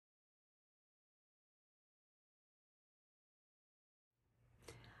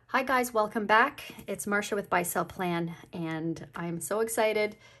Hi guys, welcome back. It's Marsha with Buy Sell Plan, and I'm so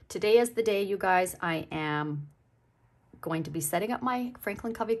excited. Today is the day, you guys. I am going to be setting up my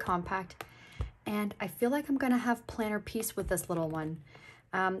Franklin Covey Compact, and I feel like I'm going to have planner peace with this little one.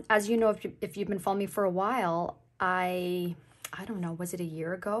 As you know, if you've been following me for a while, I don't know, was it a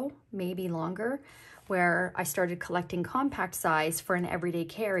year ago, maybe longer, where I started collecting compact size for an everyday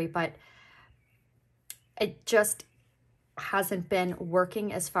carry, but it just hasn't been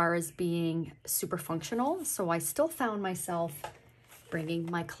working as far as being super functional. So I still found myself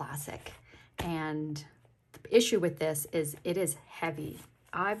bringing my classic. And the issue with this is it is heavy.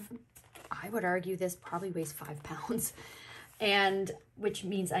 I would argue this probably weighs 5 pounds, and which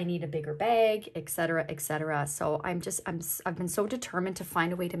means I need a bigger bag, etc., etc. So I've been so determined to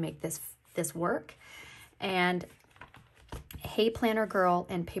find a way to make this work. And Hey Planner Girl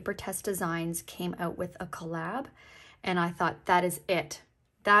and PaperTess Designs came out with a collab, and I thought, that is it.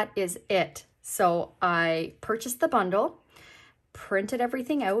 That is it. So I purchased the bundle, printed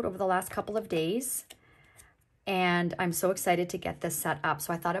everything out over the last couple of days, and I'm so excited to get this set up.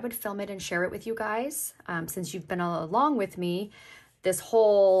 So I thought I would film it and share it with you guys, since you've been along with me this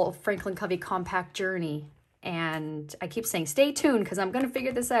whole Franklin Covey Compact journey. And I keep saying, stay tuned, because I'm going to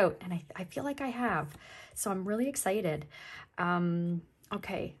figure this out. And I feel like I have. So I'm really excited.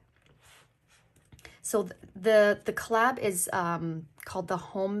 Okay. So the collab is called the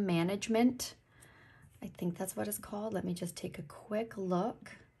Home Management. I think that's what it's called. Let me just take a quick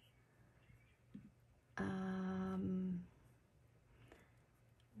look.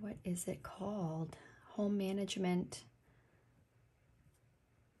 What is it called? Home Management.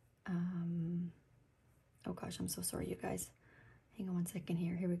 Oh gosh, I'm so sorry, you guys. Hang on one second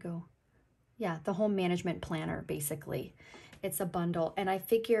here. Here we go. Yeah, the Home Management Planner, basically. It's a bundle. And I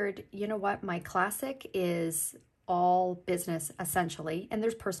figured, you know what? My classic is all business, essentially. And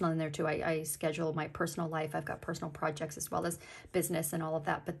there's personal in there too. I schedule my personal life. I've got personal projects as well as business and all of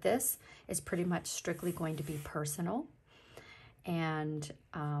that. But this is pretty much strictly going to be personal. And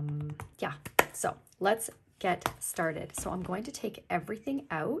yeah, so let's get started. So I'm going to take everything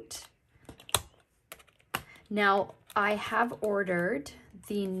out. Now, I have ordered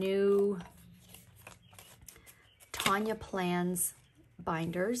the new smplans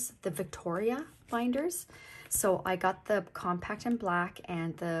binders, the Victoria binders. So I got the compact in black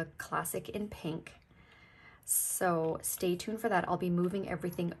and the classic in pink. So stay tuned for that. I'll be moving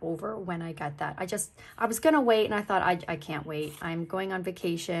everything over when I get that. I was gonna wait, and I thought I can't wait. I'm going on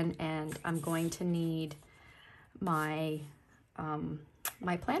vacation, and I'm going to need my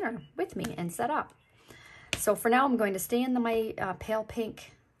my planner with me and set up. So for now, I'm going to stay in my pale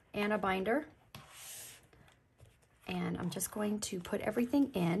pink Anna binder. And I'm just going to put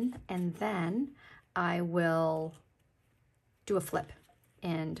everything in, and then I will do a flip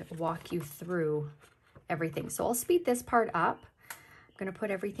and walk you through everything. So I'll speed this part up. I'm going to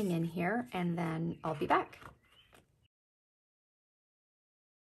put everything in here, and then I'll be back.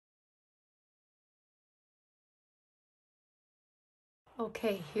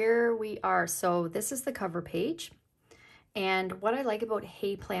 Okay, here we are. So this is the cover page. And what I like about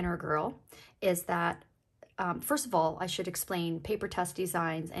Hey Planner Girl is that first of all, I should explain PaperTess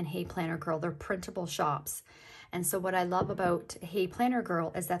Designs and Hey Planner Girl, they're printable shops. And so what I love about Hey Planner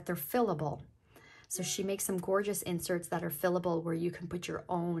Girl is that they're fillable. So she makes some gorgeous inserts that are fillable where you can put your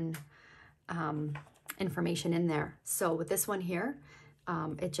own information in there. So with this one here,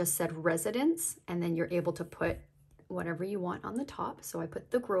 it just said residence, and then you're able to put whatever you want on the top. So I put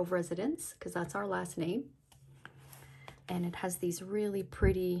the Grove residence because that's our last name. And it has these really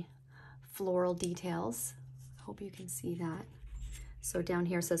pretty floral details. Hope you can see that. So down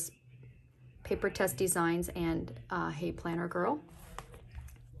here says PaperTess Designs and Hey Planner Girl.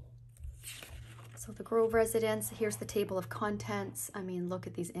 So the Grove residence, here's the table of contents. I mean, look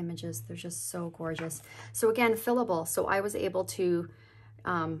at these images. They're just so gorgeous. So again, fillable. So I was able to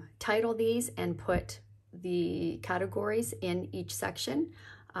title these and put the categories in each section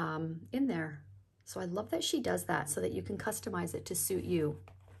in there. So I love that she does that so that you can customize it to suit you.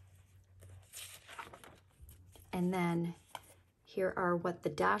 And then here are what the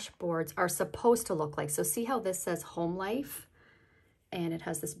dashboards are supposed to look like. So see how this says Home Life, and it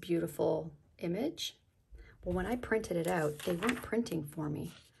has this beautiful image. Well, when I printed it out, they weren't printing for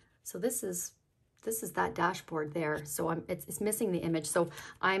me. So this is that dashboard there. So it's missing the image. So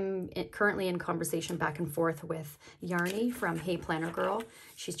I'm currently in conversation back and forth with Yarny from Hey Planner Girl.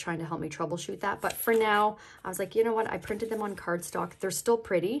 She's trying to help me troubleshoot that. But for now, I was like, you know what? I printed them on cardstock. They're still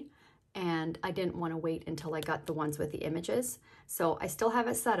pretty, and I didn't want to wait until I got the ones with the images. So I still have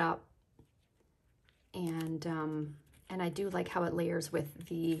it set up, and And I do like how it layers with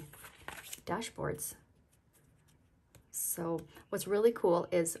the dashboards. So what's really cool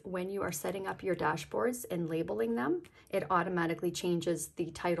is when you are setting up your dashboards and labeling them, it automatically changes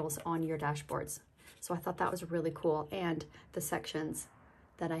the titles on your dashboards. So I thought that was really cool. And the sections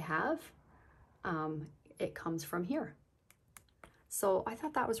that I have, it comes from here. So I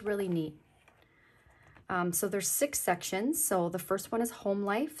thought that was really neat. So there's 6 sections. So the first one is home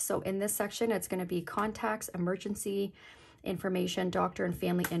life. So in this section, it's going to be contacts, emergency information, doctor and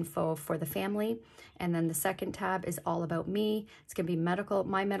family info for the family. And then the second tab is all about me. It's going to be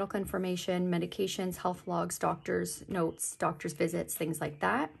my medical information, medications, health logs, doctor's notes, doctor's visits, things like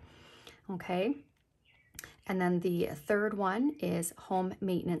that. Okay. And then the third one is home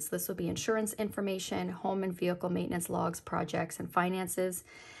maintenance. This will be insurance information, home and vehicle maintenance logs, projects, and finances.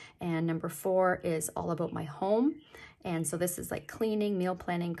 And number 4 is all about my home. And so this is like cleaning, meal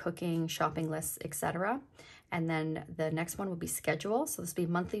planning, cooking, shopping lists, etc. And then the next one will be schedule. So this will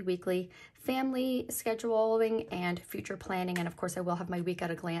be monthly, weekly, family scheduling, and future planning. And of course, I will have my week at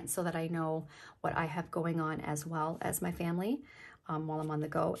a glance so that I know what I have going on as well as my family while I'm on the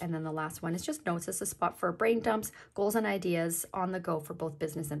go. And then the last one is just notes. This is a spot for brain dumps, goals and ideas on the go for both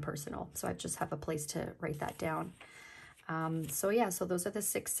business and personal. So I just have a place to write that down. So yeah, so those are the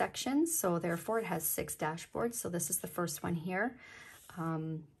 6 sections. So therefore it has 6 dashboards. So this is the first one here.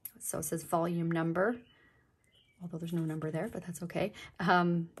 So it says volume number, although there's no number there, but that's okay.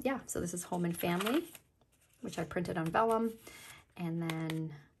 Yeah, so this is home and family, which I printed on Vellum. And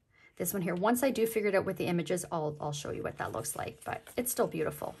then this one here, once I do figure it out with the images, I'll show you what that looks like, but it's still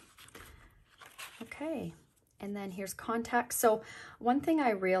beautiful. Okay. And then here's contacts. So one thing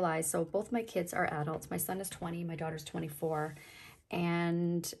I realized, so both my kids are adults. My son is 20, my daughter's 24.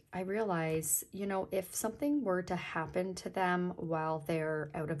 And I realize, you know, if something were to happen to them while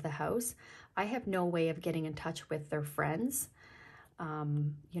they're out of the house, I have no way of getting in touch with their friends.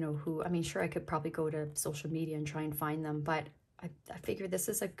 You know, who, I mean, sure, I could probably go to social media and try and find them, but I figure this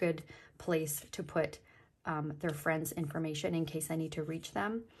is a good place to put their friends' information in case I need to reach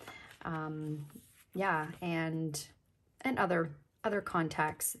them. Yeah, and other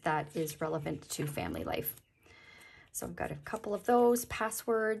contacts that is relevant to family life. So I've got a couple of those.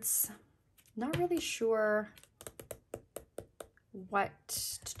 Passwords, not really sure what,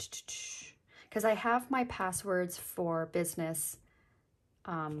 because I have my passwords for business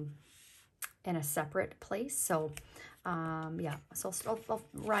in a separate place. So yeah, so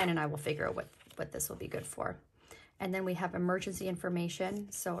Ryan and I will figure out what this will be good for. And then we have emergency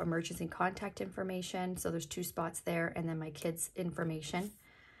information, so emergency contact information. So there's 2 spots there, and then my kids' information.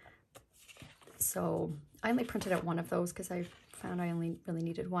 So I only printed out one of those because I found I only really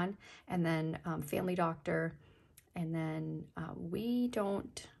needed one. And then family doctor, and then we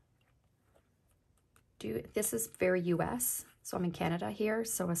don't do, this is very US, so I'm in Canada here.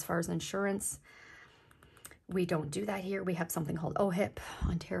 So as far as insurance, we don't do that here. We have something called OHIP,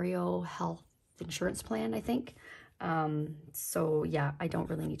 Ontario Health Insurance Plan, I think. So yeah, I don't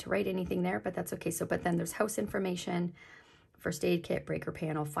really need to write anything there, but that's okay. So, but then there's house information, first aid kit, breaker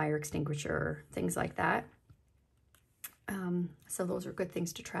panel, fire extinguisher, things like that. So those are good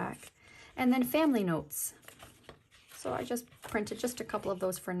things to track. And then family notes. So I just printed just a couple of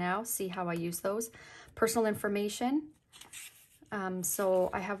those for now, see how I use those. Personal information.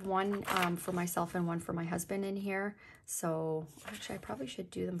 So I have one for myself and one for my husband in here. So actually I probably should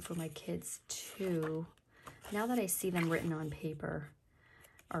do them for my kids too. Now that I see them written on paper,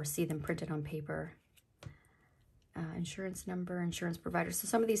 or see them printed on paper. Insurance number, insurance provider. So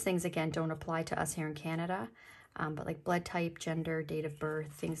some of these things, again, don't apply to us here in Canada, but like blood type, gender, date of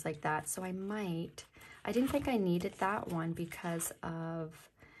birth, things like that. So I didn't think I needed that one because of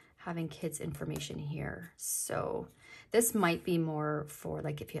having kids' information here. So this might be more for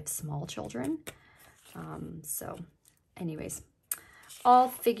like if you have small children. So anyways, I'll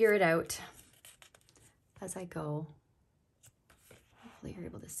figure it out as I go. Hopefully you're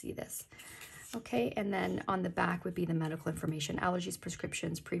able to see this. Okay, and then on the back would be the medical information, allergies,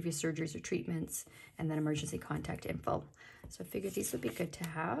 prescriptions, previous surgeries or treatments, and then emergency contact info. So I figured these would be good to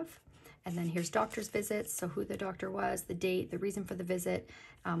have. And then here's doctor's visits, so who the doctor was, the date, the reason for the visit,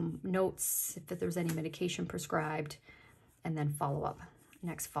 notes, if there's any medication prescribed, and then follow-up,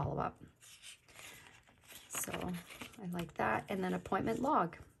 next follow-up. So I like that. And then appointment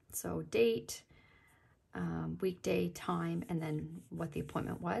log, so date, weekday, time, and then what the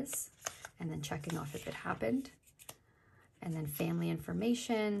appointment was, and then checking off if it happened. And then family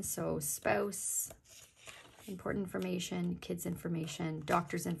information, so spouse, important information, kids information,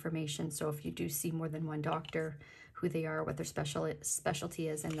 doctor's information. So if you do see more than one doctor, who they are, what their specialty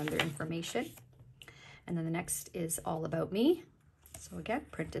is, and then their information. And then the next is All About Me. So again,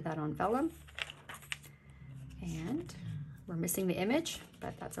 printed that on vellum. And we're missing the image,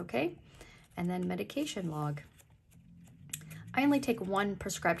 but that's okay. And then medication log. I only take one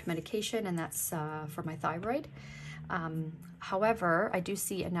prescribed medication, and that's for my thyroid. However, I do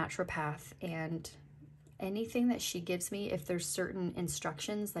see a naturopath, and anything that she gives me, if there's certain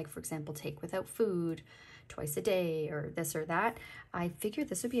instructions, like for example, take without food twice a day or this or that, I figured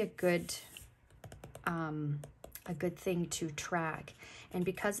this would be a good thing to track. And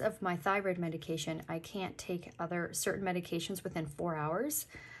because of my thyroid medication, I can't take certain medications within 4 hours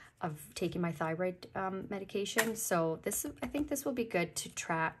of taking my thyroid medication. So I think this will be good to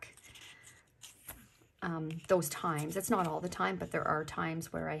track those times. It's not all the time, but there are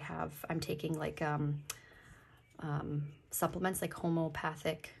times where I'm taking like supplements, like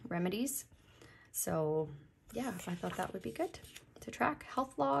homeopathic remedies. So yeah, I thought that would be good to track.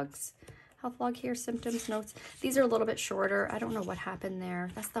 Health logs. Health log here, symptoms, notes. These are a little bit shorter. I don't know what happened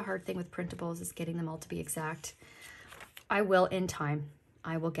there. That's the hard thing with printables, is getting them all to be exact. I will in time.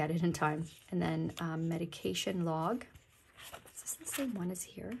 I will get it in time. And then medication log. Is this the same one as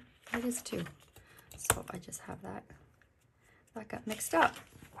here? It is too. So I just have that. That got mixed up.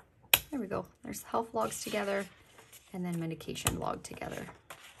 There we go. There's health logs together and then medication log together.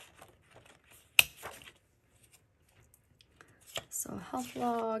 So health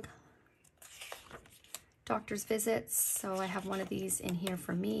log. Doctor's visits. So I have one of these in here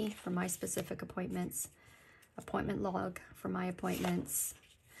for me, for my specific appointments. Appointment log for my appointments.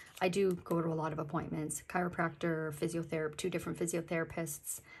 I do go to a lot of appointments. Chiropractor, physiotherapist, 2 different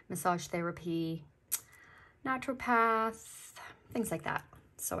physiotherapists, massage therapy, naturopath, things like that.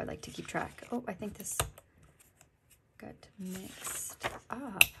 So I like to keep track. Oh, I think this got mixed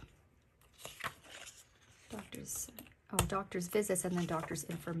up. Doctor's visits and then doctor's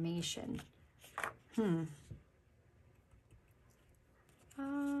information.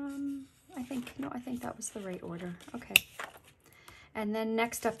 I think that was the right order. Okay. And then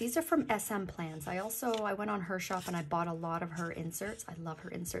next up, these are from smplans. I went on her shop and I bought a lot of her inserts. I love her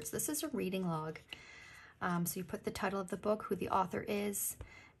inserts. This is a reading log. So you put the title of the book, who the author is,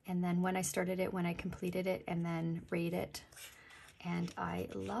 and then when I started it, when I completed it, and then rate it. And I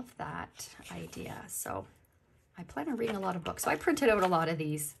love that idea. So I plan on reading a lot of books. So I printed out a lot of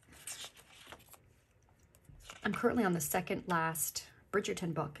these. I'm currently on the second last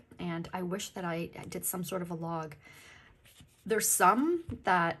Bridgerton book, and I wish that I did some sort of a log. There's some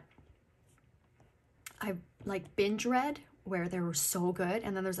that I like binge read where they were so good,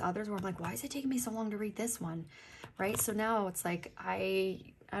 and then there's others where I'm like, why is it taking me so long to read this one, right? So now it's like, I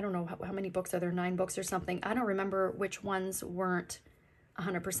don't know how many books are there, 9 books or something. I don't remember which ones weren't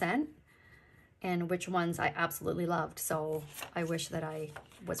 100% and which ones I absolutely loved. So I wish that I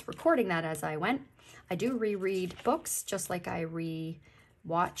was recording that as I went. I do reread books just like I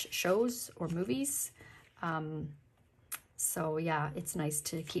re-watch shows or movies. So yeah, it's nice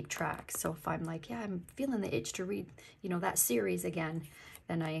to keep track. So if I'm like, yeah, I'm feeling the itch to read, that series again,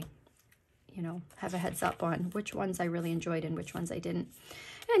 then I, have a heads up on which ones I really enjoyed and which ones I didn't.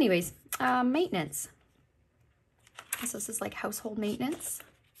 Anyways, maintenance. So this is like household maintenance.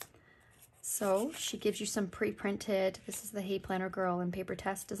 So she gives you some pre-printed, this is the Hey Planner Girl and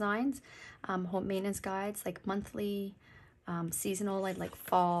PaperTess Designs, home maintenance guides, like monthly, seasonal, like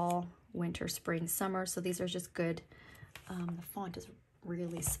fall, winter, spring, summer. So these are just good. The font is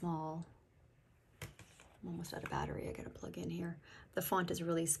really small. I'm almost out of battery. I gotta plug in here. The font is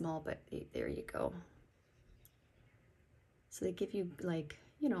really small, but there you go. So they give you like,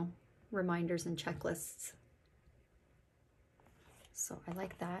 reminders and checklists. So I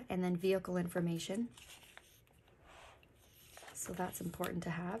like that. And then vehicle information. So that's important to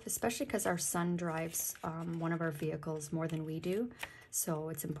have, especially because our son drives one of our vehicles more than we do. So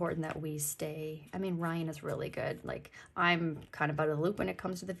it's important that we stay. I mean, Ryan is really good. Like, I'm kind of out of the loop when it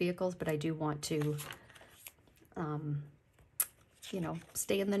comes to the vehicles, but I do want to,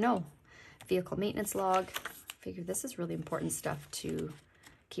 stay in the know. Vehicle maintenance log. Figure this is really important stuff to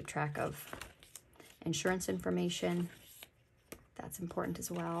keep track of. Insurance information. That's important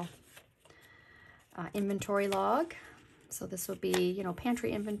as well. Inventory log. So this will be,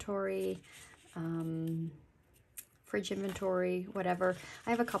 pantry inventory, fridge inventory, whatever. I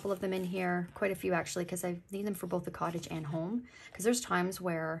have a couple of them in here, quite a few actually, because I need them for both the cottage and home. Because there's times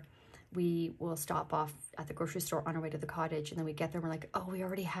where we will stop off at the grocery store on our way to the cottage, and then we get there and we're like, oh, we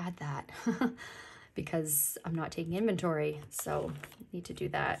already had that because I'm not taking inventory. So need to do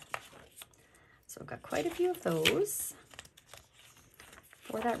that. So I've got quite a few of those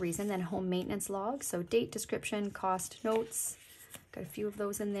for that reason. Then home maintenance log. So date, description, cost, notes. Got a few of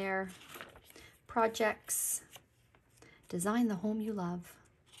those in there. projects. Design the home you love.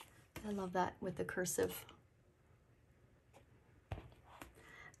 I love that with the cursive.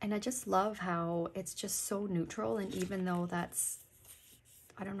 And I just love how it's just so neutral, and even though that's,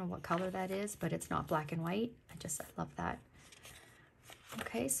 I don't know what color that is, but it's not black and white. I love that.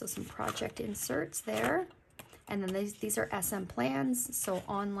 Okay, so some project inserts there. And then these are smplans, so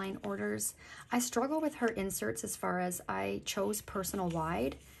online orders. I struggle with her inserts as far as I chose personal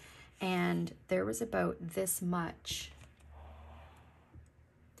wide, and there was about this much.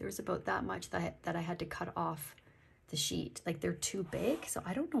 There was about that much that I had to cut off the sheet. Like, they're too big, so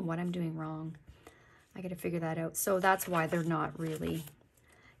I don't know what I'm doing wrong. I got to figure that out. So that's why they're not really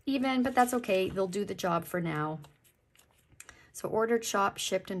even, but that's okay. They'll do the job for now. So ordered, shop,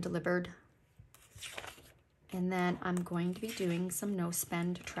 shipped, and delivered. And then I'm going to be doing some no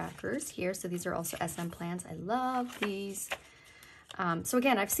spend trackers here. So these are also smplans. I love these. So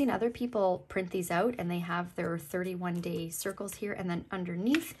again, I've seen other people print these out and they have their 31-day circles here. And then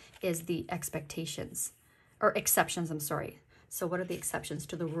underneath is the expectations or exceptions, I'm sorry. So what are the exceptions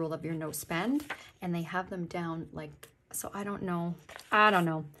to the rule of your no spend? And they have them down like, so I don't know.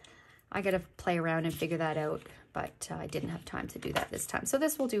 I got to play around and figure that out, but I didn't have time to do that this time. So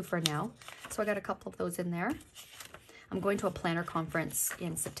this will do for now. So I got a couple of those in there. I'm going to a planner conference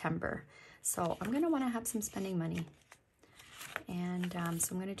in September. So I'm going to want to have some spending money. And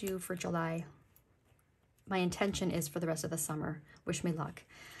so I'm going to do for July. My intention is for the rest of the summer. Wish me luck.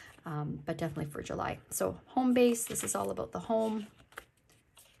 But definitely for July. So home base, this is all about the home.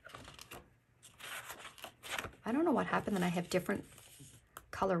 I don't know what happened that I have different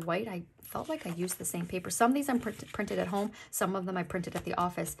color white. I felt like I used the same paper. Some of these I'm printed at home. Some of them I printed at the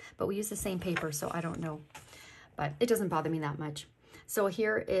office, but we use the same paper, so I don't know. But it doesn't bother me that much. So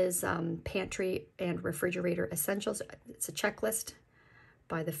here is pantry and refrigerator essentials. It's a checklist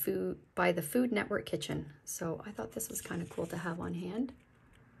by the Food Network Kitchen. So I thought this was kind of cool to have on hand.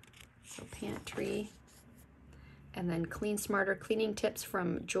 So pantry, and then Clean Smarter cleaning tips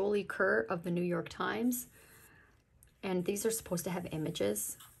from Jolie Kerr of the New York Times. And these are supposed to have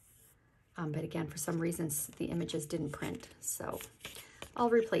images, but again, for some reasons, the images didn't print. So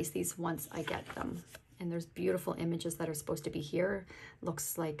I'll replace these once I get them. And there's beautiful images that are supposed to be here.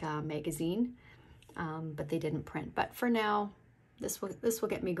 Looks like a magazine, but they didn't print. But for now, this will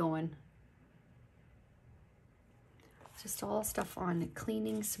get me going. Just all stuff on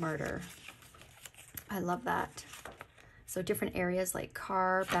Cleaning Smarter. I love that. So different areas like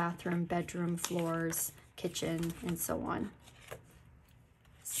car, bathroom, bedroom, floors, kitchen, and so on.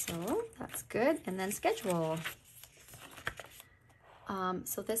 So that's good. And then schedule.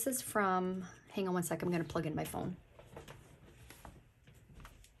 So this is from, hang on one sec, I'm going to plug in my phone.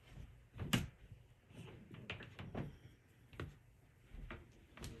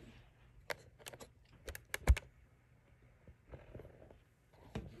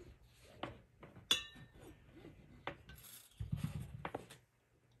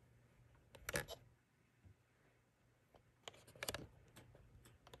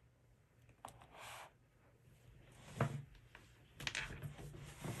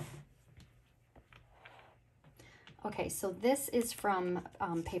 Okay, so this is from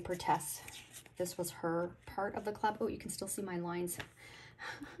PaperTess. This was her part of the collab. Oh, you can still see my lines,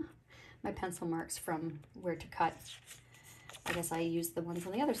 my pencil marks from where to cut. I guess I used the ones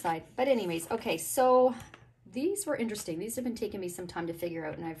on the other side. But anyways, okay, so these were interesting. These have been taking me some time to figure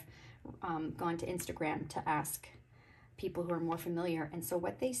out, and I've gone to Instagram to ask people who are more familiar. And so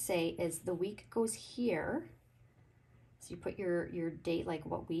what they say is the week goes here. So you put your date, like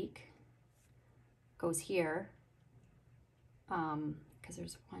what week goes here. Because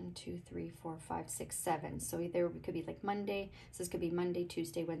there's 1, 2, 3, 4, 5, 6, 7. So there could be like Monday. So this could be Monday,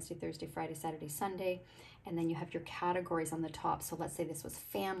 Tuesday, Wednesday, Thursday, Friday, Saturday, Sunday. And then you have your categories on the top. So let's say this was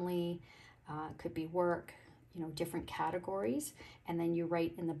family, could be work, you know, different categories. And then you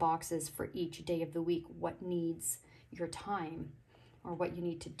write in the boxes for each day of the week what needs your time or what you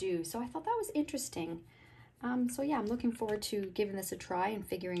need to do. So I thought that was interesting. So yeah, I'm looking forward to giving this a try and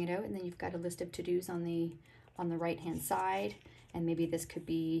figuring it out. And then you've got a list of to-dos on the right-hand side, and maybe this could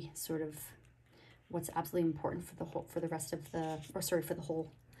be sort of what's absolutely important for the rest of the, or sorry, for the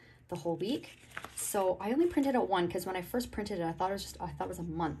whole week. So I only printed out one because when I first printed it, I thought it was a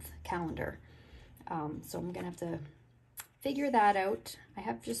month calendar. So I'm gonna have to figure that out. I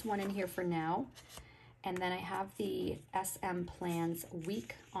have just one in here for now, and then I have the smplans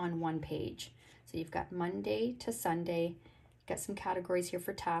week on one page. So you've got Monday to Sunday. Got some categories here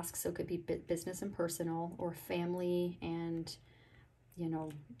for tasks, so it could be business and personal, or family and you know,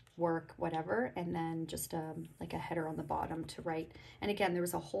 work, whatever, and then just like a header on the bottom to write. And again, there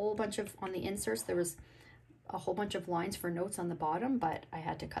was a whole bunch of, on the inserts, there was a whole bunch of lines for notes on the bottom, but I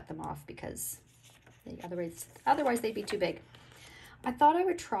had to cut them off because otherwise they'd be too big. I thought I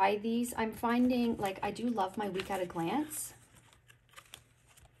would try these. I'm finding, like, I do love my week at a glance,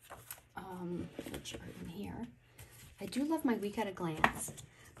 which are in here. I do love my week at a glance,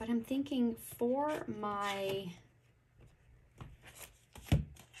 but I'm thinking for my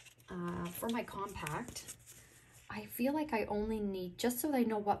compact, I feel like I only need, just so that I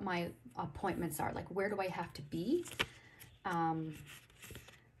know what my appointments are, like where do I have to be.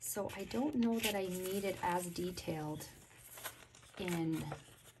 So I don't know that I need it as detailed in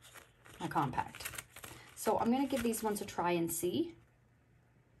my compact. So I'm going to give these ones a try and see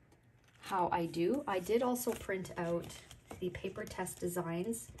how I do. I did also print out the PaperTess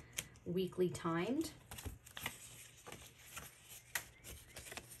Designs weekly timed.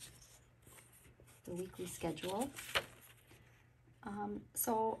 The weekly schedule.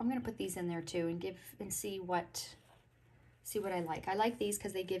 So I'm going to put these in there too and see what I like. I like these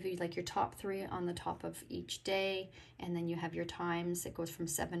because they give you like your top 3 on the top of each day, and then you have your times. It goes from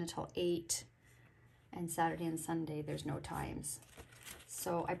 7 until 8, and Saturday and Sunday there's no times.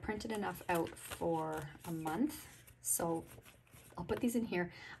 So I printed enough out for a month, so I'll put these in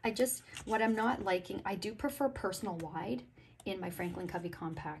here. What I'm not liking, I do prefer personal wide in my Franklin Covey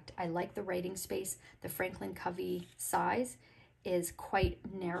Compact. I like the writing space. The Franklin Covey size is quite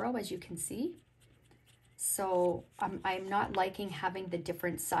narrow, as you can see. So I'm not liking having the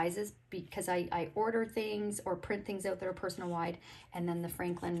different sizes because I order things or print things out that are personal wide, and then the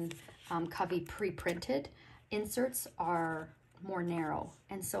Franklin Covey pre-printed inserts are more narrow.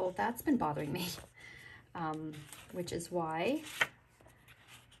 And so that's been bothering me, which is why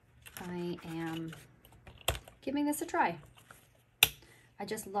I am giving this a try. I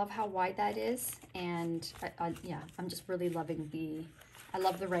just love how wide that is, and yeah, I'm just really loving I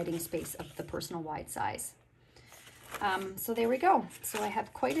love the writing space of the personal wide size. So there we go. So I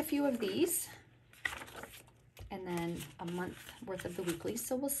have quite a few of these, and then a month worth of the weekly,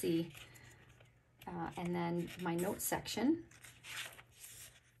 so we'll see. And then my notes section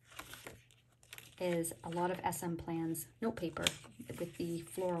is a lot of smplans note paper with the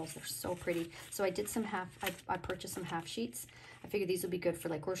florals. They're so pretty. So I did some I purchased some half sheets. I figured these would be good for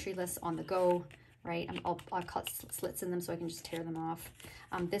like grocery lists on the go, right? I'll cut slits in them so I can just tear them off.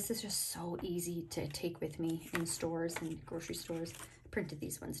 This is just so easy to take with me in stores and grocery stores. I printed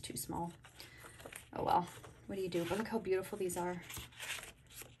these ones too small. Oh well, what do you do? But look how beautiful these are.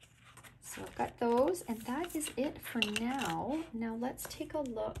 So I've got those, and that is it for now. Now let's take a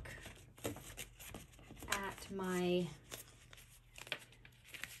look at my,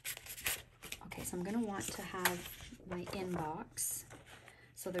 okay, so I'm going to want to have my inbox.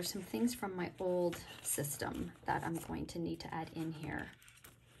 So there's some things from my old system that I'm going to need to add in here.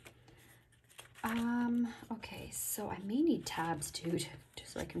 Okay, so I may need tabs too,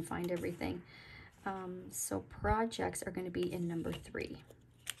 so I can find everything. So projects are going to be in number 3.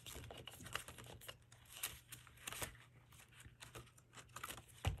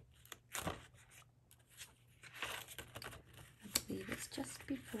 I believe it's just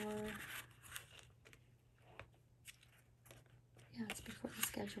before. Yeah, it's before the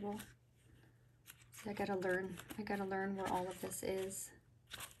schedule. So I gotta learn where all of this is.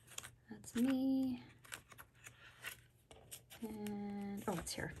 That's me. And oh,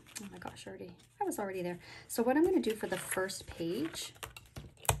 it's here. Oh my gosh, I was already there. So what I'm gonna do for the first page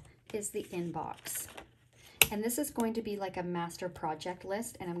is the inbox. And this is going to be like a master project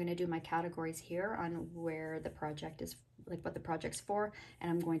list, and I'm gonna do my categories here on where the project is, like what the project's for, and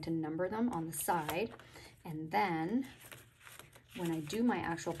I'm going to number them on the side. And then when I do my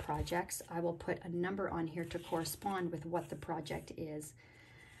actual projects, I will put a number on here to correspond with what the project is.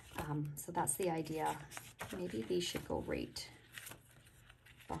 So that's the idea. Maybe these should go right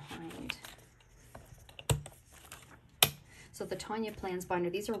behind. So the Tanya Plans binder,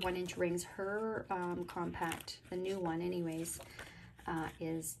 these are 1-inch rings. Her compact, the new one anyways,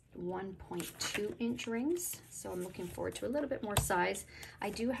 is 1.2-inch rings. So I'm looking forward to a little bit more size. I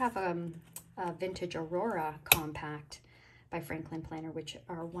do have a vintage Aurora compact by Franklin Planner, which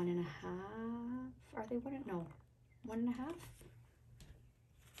are 1.5. Are they 1? No, 1.5.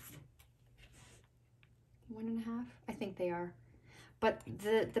 1.5. I think they are, but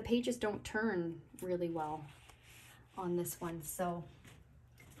the pages don't turn really well on this one. So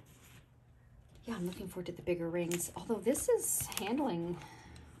yeah, I'm looking forward to the bigger rings. Although this is handling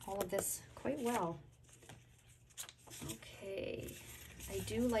all of this quite well. Okay, I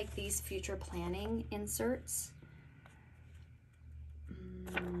do like these future planning inserts.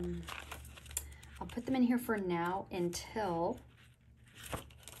 I'll put them in here for now until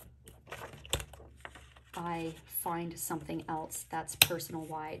I find something else that's personal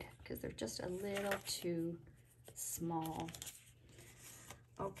wide, because they're just a little too small.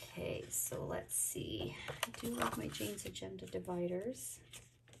 Okay, so let's see. I do like my Jane's Agenda dividers.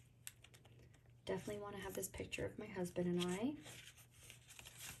 Definitely want to have this picture of my husband and I.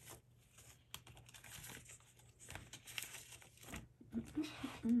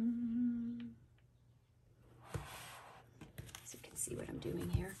 So you can see what I'm doing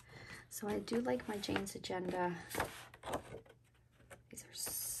here. So I do like my Jane's Agenda. These are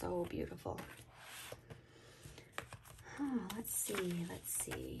so beautiful. Let's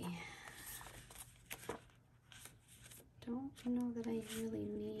see. Don't know that I really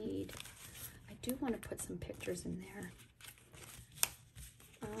need. I do want to put some pictures in there.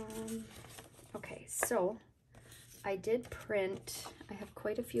 Okay, so I did print. I have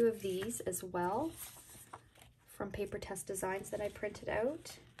quite a few of these as well from PaperTess Designs that I printed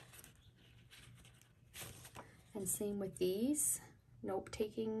out. And same with these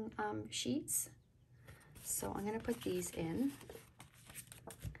note-taking sheets. So I'm going to put these in.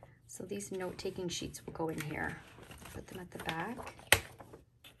 So these note-taking sheets will go in here. Put them at the back.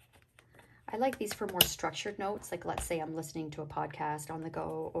 I like these for more structured notes. Like, let's say I'm listening to a podcast on the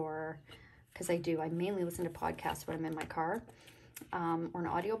go, or because I mainly listen to podcasts when I'm in my car, or an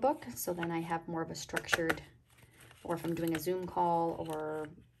audiobook. So then I have more of a structured, or if I'm doing a Zoom call, or,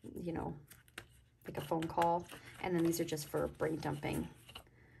 you know, like a phone call. And then these are just for brain dumping.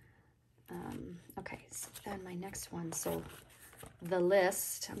 Okay, so then my next one, so the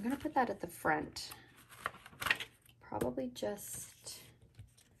list, I'm going to put that at the front. Probably just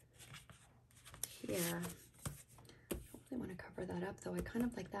here. I don't really want to cover that up though. I kind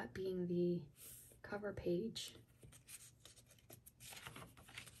of like that being the cover page.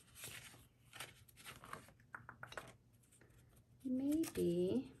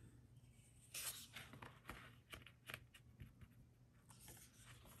 Maybe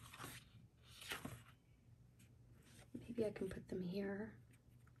I can put them here.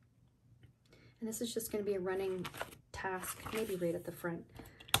 And this is just going to be a running task, maybe right at the front.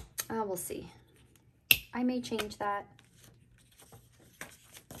 We'll see. I may change that.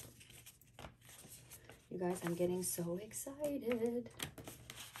 You guys, I'm getting so excited.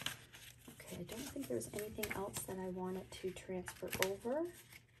 Okay, I don't think there's anything else that I wanted to transfer over.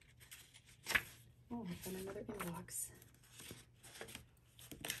 Oh, I've got another inbox.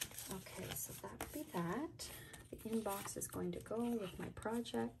 Okay, so that would be that. The inbox is going to go with my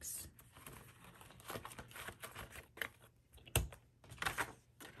projects.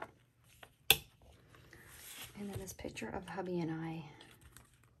 And then this picture of hubby and I.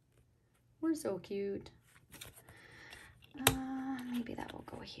 We're so cute. Maybe that will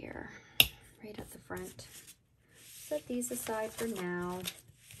go here, right at the front. Set these aside for now.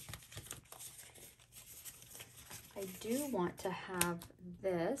 I do want to have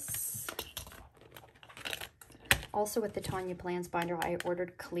this. Also with the Tanya Plans binder, I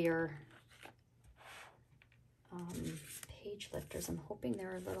ordered clear page lifters. I'm hoping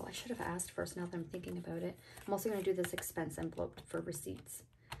they're a little, I should have asked first now that I'm thinking about it. I'm also going to do this expense envelope for receipts.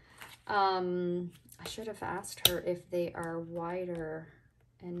 I should have asked her if they are wider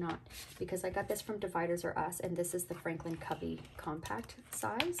and not, because I got this from Dividers R Us, and this is the Franklin Covey Compact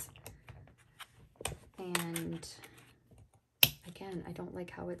size. And again, I don't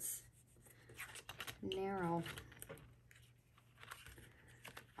like how it's narrow.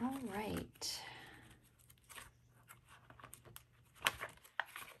 All right.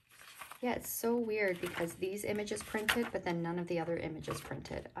 Yeah, it's so weird because these images printed, but then none of the other images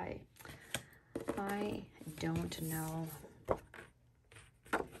printed. I don't know.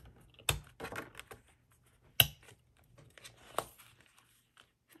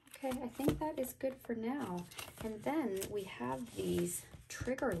 Okay, I think that is good for now. And then we have these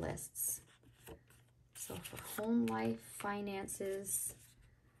trigger lists. So for home life, finances,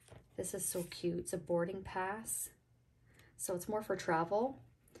 this is so cute. It's a boarding pass. So it's more for travel.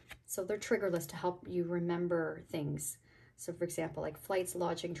 So they're trigger lists to help you remember things. So for example, like flights,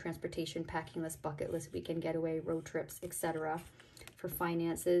 lodging, transportation, packing list, bucket list, weekend getaway, road trips, etc. For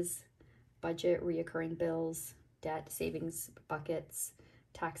finances, budget, reoccurring bills, debt, savings, buckets,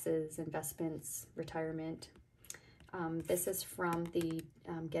 taxes, investments, retirement. This is from the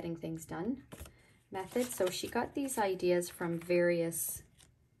Getting Things Done method. So she got these ideas from various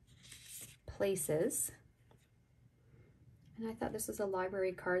places. And I thought this was a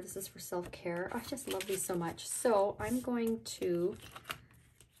library card. This is for self-care. I just love these so much. So I'm going to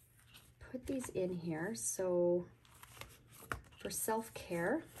put these in here. So for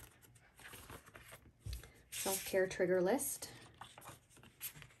self-care trigger list.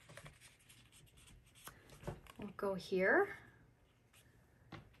 We'll go here.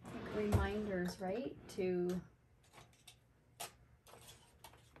 Like reminders, right?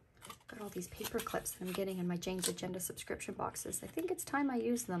 Got all these paper clips that I'm getting in my Jane's Agenda subscription boxes. I think it's time I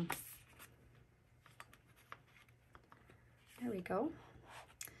use them. There we go.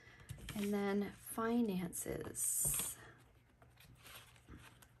 And then finances.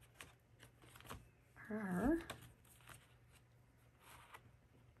 Her.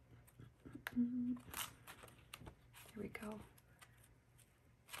 Here we go.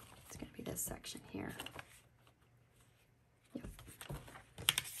 It's going to be this section here. Yep.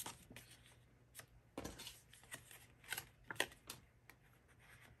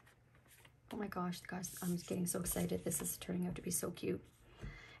 Oh my gosh, guys, I'm just getting so excited. This is turning out to be so cute.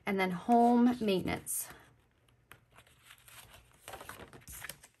 And then home maintenance.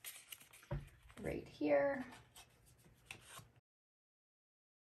 Right here.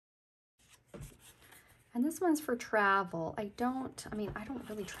 And this one's for travel. I don't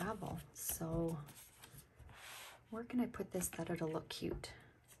really travel, so where can I put this that it'll look cute?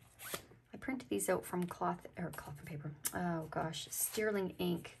 I printed these out from cloth and paper. Oh gosh, Sterling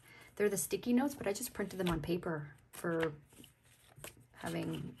ink. They're the sticky notes, but I just printed them on paper for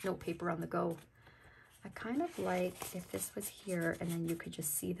having note paper on the go. I kind of like if this was here and then you could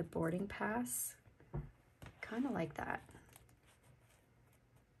just see the boarding pass. Kind of like that.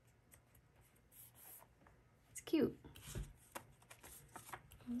 It's cute.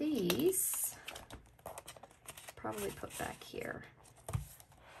 These probably put back here.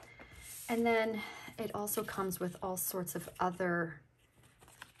 And then it also comes with all sorts of other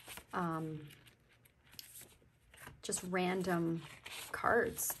just random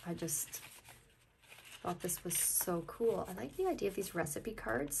cards. I just thought this was so cool. I like the idea of these recipe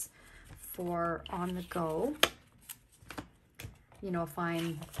cards for on the go. You know, if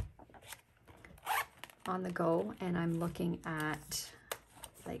I'm on the go and I'm looking at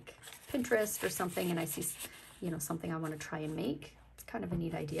like Pinterest or something and I see, you know, something I want to try and make. It's kind of a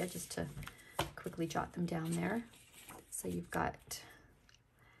neat idea just to quickly jot them down there. So you've got,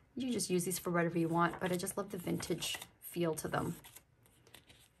 you just use these for whatever you want, but I just love the vintage feel to them.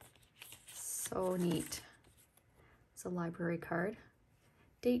 So neat. It's a library card.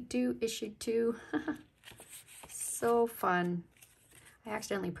 Date due, issued to. So fun. I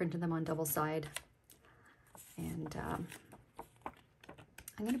accidentally printed them on double side. And I'm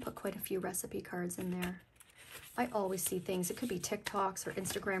going to put quite a few recipe cards in there. I always see things. It could be TikToks or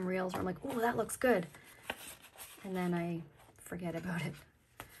Instagram Reels where I'm like, oh, that looks good. And then I forget about it.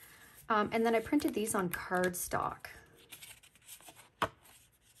 And then I printed these on cardstock.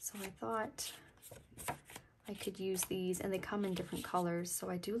 So I thought I could use these, and they come in different colors. So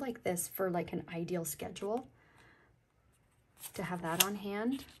I do like this for like an ideal schedule to have that on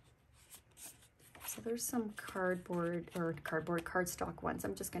hand. So there's some cardstock ones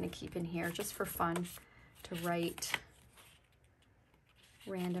I'm just going to keep in here just for fun to write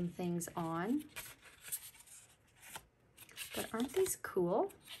random things on. But aren't these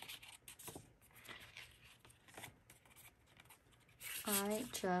cool? I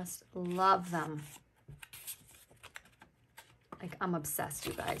just love them. Like, I'm obsessed,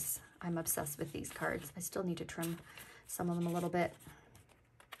 you guys. I'm obsessed with these cards. I still need to trim some of them a little bit.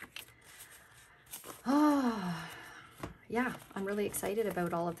 Oh, yeah, I'm really excited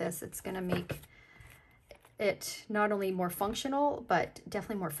about all of this. It's going to make it not only more functional, but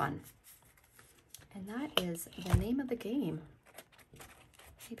definitely more fun. And that is the name of the game.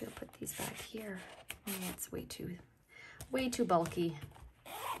 Maybe I'll put these back here. Oh, that's way too bulky.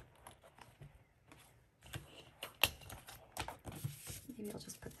 Maybe I'll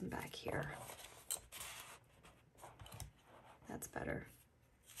just put them back here. That's better.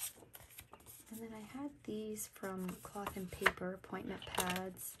 And then I had these from Cloth and Paper appointment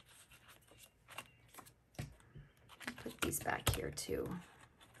pads. I'll put these back here too.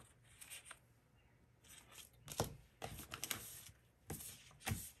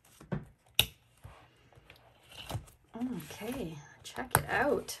 Okay, check it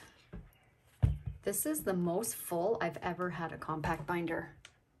out. This is the most full I've ever had a compact binder.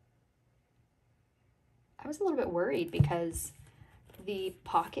 I was a little bit worried because the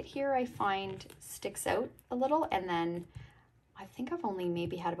pocket here I find sticks out a little, and then I think I've only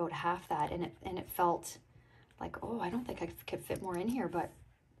maybe had about half that, and it felt like, oh, I don't think I could fit more in here, but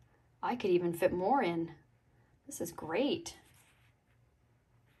I could even fit more in. This is great.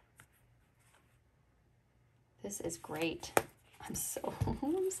 This is great. I'm so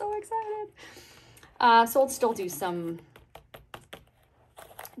excited. So I'll still do some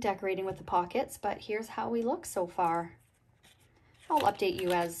decorating with the pockets, but here's how we look so far. I'll update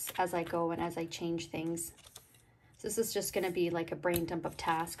you as I go and as I change things. So this is just going to be like a brain dump of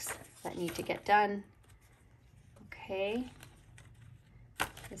tasks that need to get done. Okay.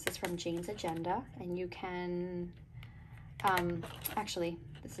 This is from Jane's Agenda, and you can, actually,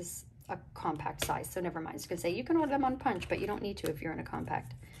 this is a compact size, so never mind. I was going to say you can order them on Punch, but you don't need to if you're in a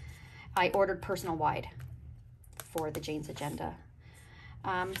compact. I ordered personal wide for the Jane's Agenda.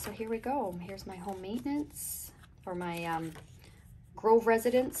 So here we go. Here's my home maintenance, or my Grove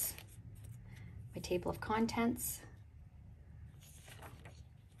residence, my table of contents.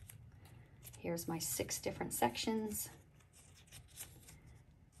 Here's my 6 different sections.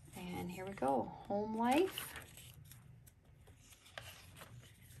 And here we go, home life.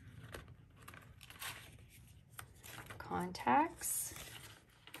 Contacts.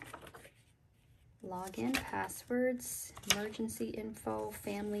 Login, passwords, emergency info,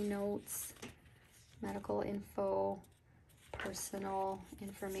 family notes, medical info, personal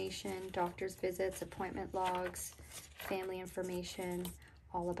information, doctor's visits, appointment logs, family information,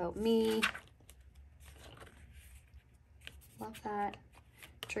 all about me. Love that.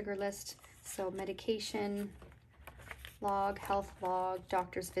 Trigger list, so medication log, health log,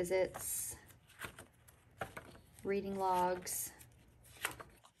 doctor's visits, reading logs,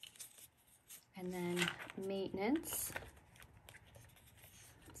 and then maintenance.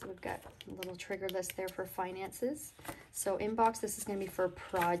 So we've got a little trigger list there for finances. So inbox, this is going to be for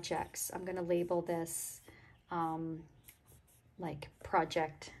projects. I'm going to label this like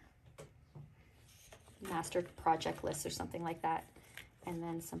project, master project list or something like that. And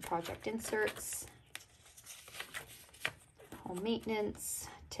then some project inserts, home maintenance,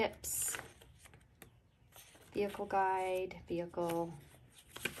 tips, vehicle guide, vehicle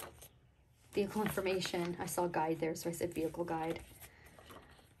information. I saw guide there, so I said vehicle guide.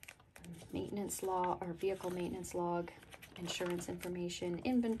 Maintenance log, or vehicle maintenance log, insurance information,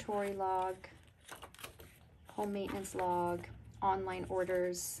 inventory log, home maintenance log, online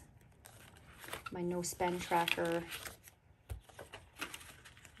orders, my no spend tracker.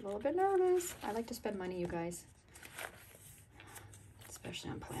 A little bit nervous. I like to spend money, you guys,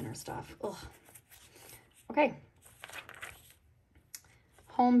 especially on planner stuff. Ugh. Okay.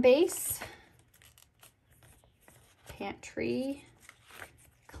 Home base, pantry,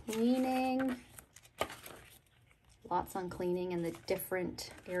 cleaning, lots on cleaning in the different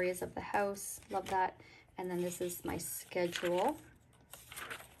areas of the house. Love that. And then this is my schedule.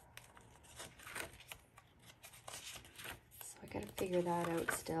 Got to figure that out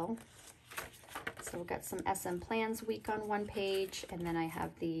still. So we've got some smplans week on one page, and then I have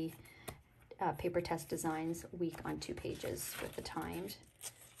the PaperTess Designs week on 2 pages with the timed.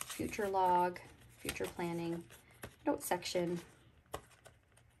 Future log, future planning, note section.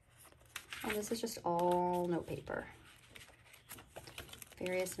 And this is just all note paper.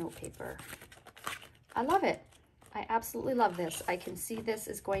 Various note paper. I love it. I absolutely love this. I can see this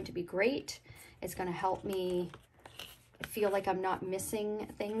is going to be great. It's going to help me feel like I'm not missing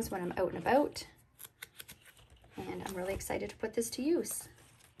things when I'm out and about. And I'm really excited to put this to use.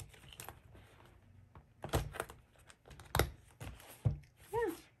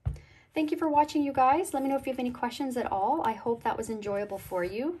 Yeah. Thank you for watching, you guys. Let me know if you have any questions at all. I hope that was enjoyable for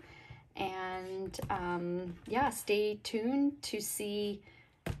you. And yeah, stay tuned to see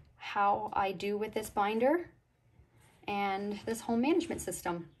how I do with this binder and this home management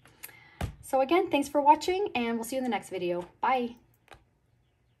system. So again, thanks for watching, and we'll see you in the next video. Bye.